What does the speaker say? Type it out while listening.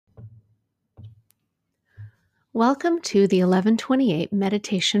Welcome to the 1128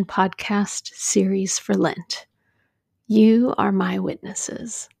 Meditation Podcast series for Lent. You are my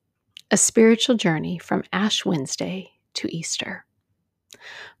witnesses, a spiritual journey from Ash Wednesday to Easter.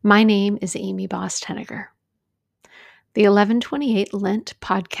 My name is Amy Bostenegger. The 1128 Lent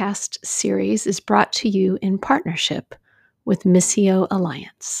podcast series is brought to you in partnership with Missio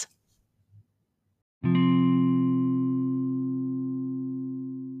Alliance.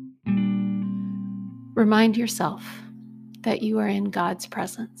 Remind yourself that you are in God's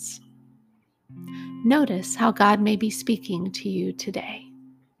presence. Notice how God may be speaking to you today.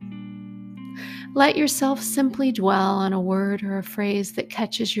 Let yourself simply dwell on a word or a phrase that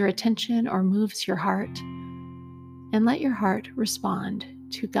catches your attention or moves your heart, and let your heart respond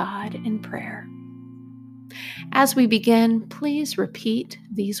to God in prayer. As we begin, please repeat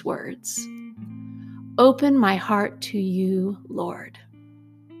these words. Open my heart to you, Lord,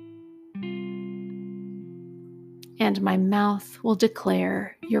 and my mouth will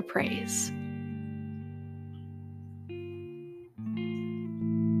declare your praise.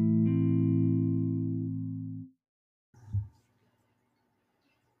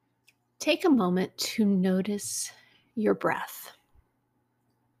 Take a moment to notice your breath.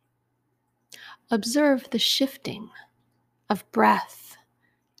 Observe the shifting of breath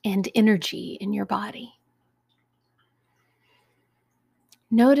and energy in your body.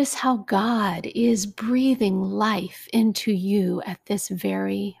 Notice how God is breathing life into you at this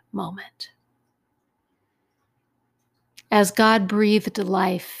very moment. As God breathed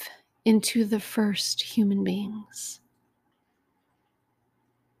life into the first human beings,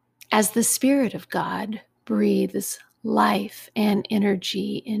 as the Spirit of God breathes life and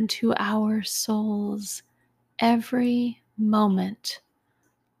energy into our souls every moment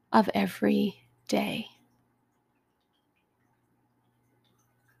of every day.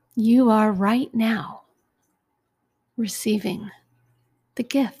 You are right now receiving the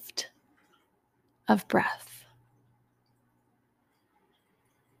gift of breath.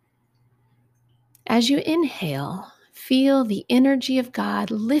 As you inhale, feel the energy of God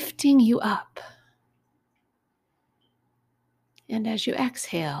lifting you up. And as you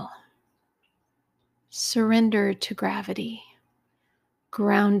exhale, surrender to gravity,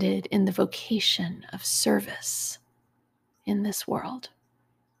 grounded in the vocation of service in this world.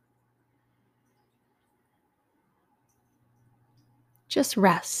 Just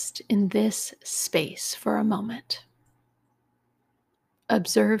rest in this space for a moment.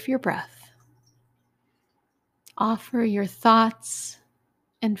 Observe your breath. Offer your thoughts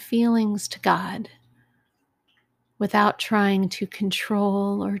and feelings to God without trying to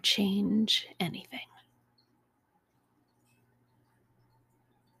control or change anything.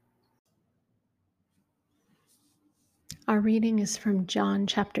 Our reading is from John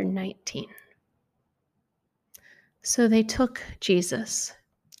chapter 19. So they took Jesus,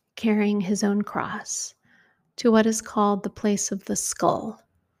 carrying his own cross, to what is called the place of the skull,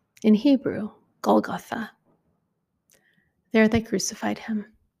 in Hebrew, Golgotha. There they crucified him,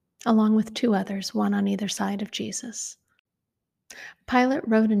 along with two others, one on either side of Jesus. Pilate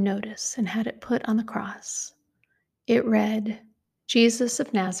wrote a notice and had it put on the cross. It read, Jesus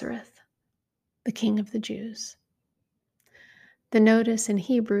of Nazareth, the King of the Jews. The notice in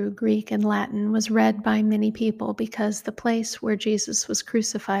Hebrew, Greek, and Latin was read by many people because the place where Jesus was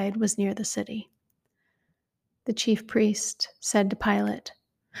crucified was near the city. The chief priest said to Pilate,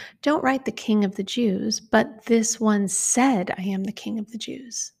 "Don't write the King of the Jews, but this one said, I am the King of the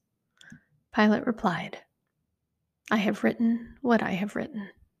Jews." Pilate replied, "I have written what I have written."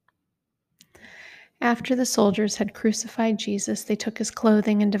 After the soldiers had crucified Jesus, they took his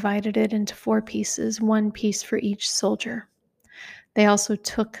clothing and divided it into 4 pieces, 1 piece for each soldier. They also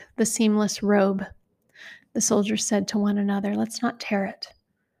took the seamless robe. The soldiers said to one another, "Let's not tear it.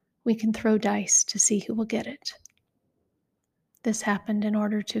 We can throw dice to see who will get it." This happened in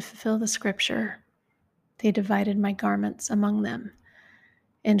order to fulfill the scripture. They divided my garments among them,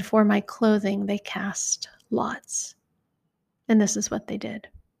 and for my clothing they cast lots. And this is what they did.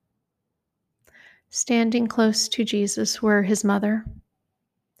 Standing close to Jesus were his mother's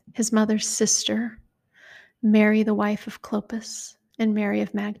sister, Mary, the wife of Clopas, and Mary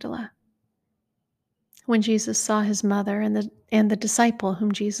of Magdala. When Jesus saw his mother and the disciple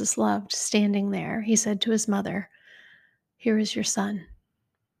whom Jesus loved standing there, he said to his mother, "Here is your son."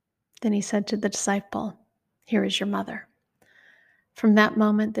 Then he said to the disciple, "Here is your mother." From that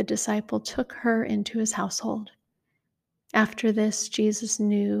moment, the disciple took her into his household. After this, Jesus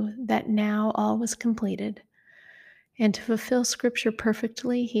knew that now all was completed, and to fulfill Scripture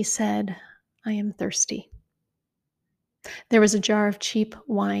perfectly, he said, "I am thirsty." There was a jar of cheap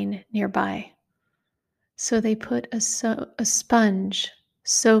wine nearby. So they put a sponge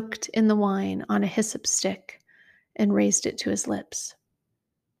soaked in the wine on a hyssop stick and raised it to his lips.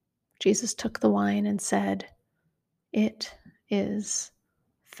 Jesus took the wine and said, "It is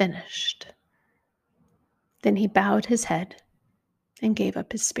finished." Then he bowed his head and gave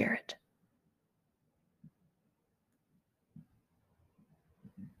up his spirit.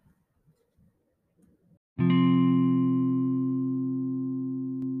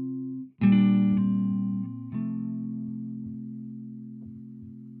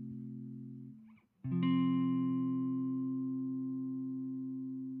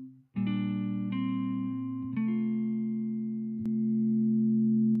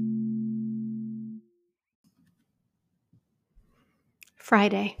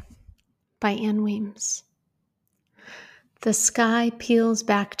 Friday by Anne Weems. The sky peels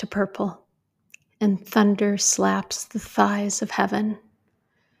back to purple, and thunder slaps the thighs of heaven,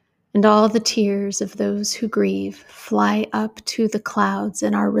 and all the tears of those who grieve fly up to the clouds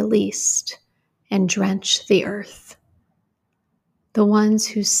and are released and drench the earth. The ones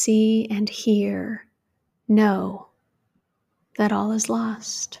who see and hear know that all is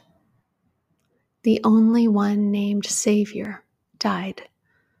lost. The only one named Savior died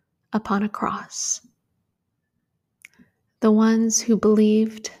upon a cross. The ones who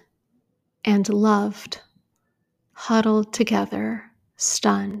believed and loved huddled together,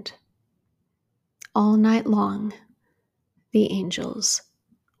 stunned. All night long, the angels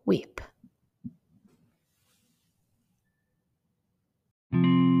weep.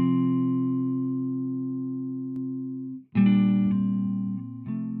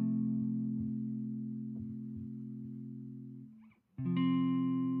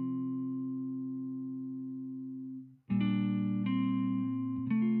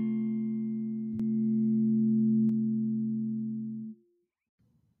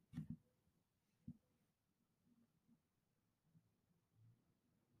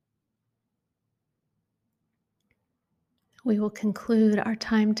 We will conclude our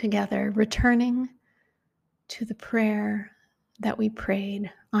time together returning to the prayer that we prayed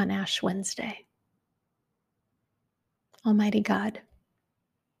on Ash Wednesday. Almighty God,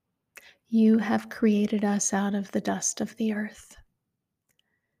 you have created us out of the dust of the earth.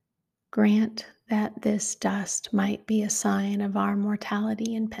 Grant that this dust might be a sign of our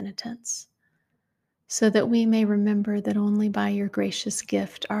mortality and penitence, so that we may remember that only by your gracious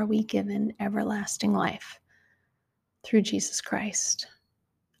gift are we given everlasting life, through Jesus Christ,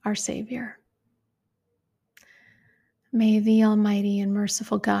 our Savior. May the Almighty and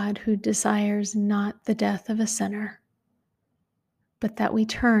merciful God, who desires not the death of a sinner, but that we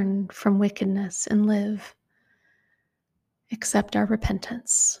turn from wickedness and live, accept our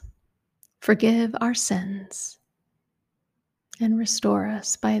repentance, forgive our sins, and restore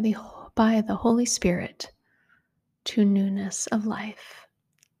us by the Holy Spirit to newness of life.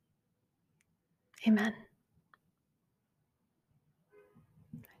 Amen.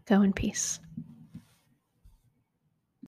 Go in peace.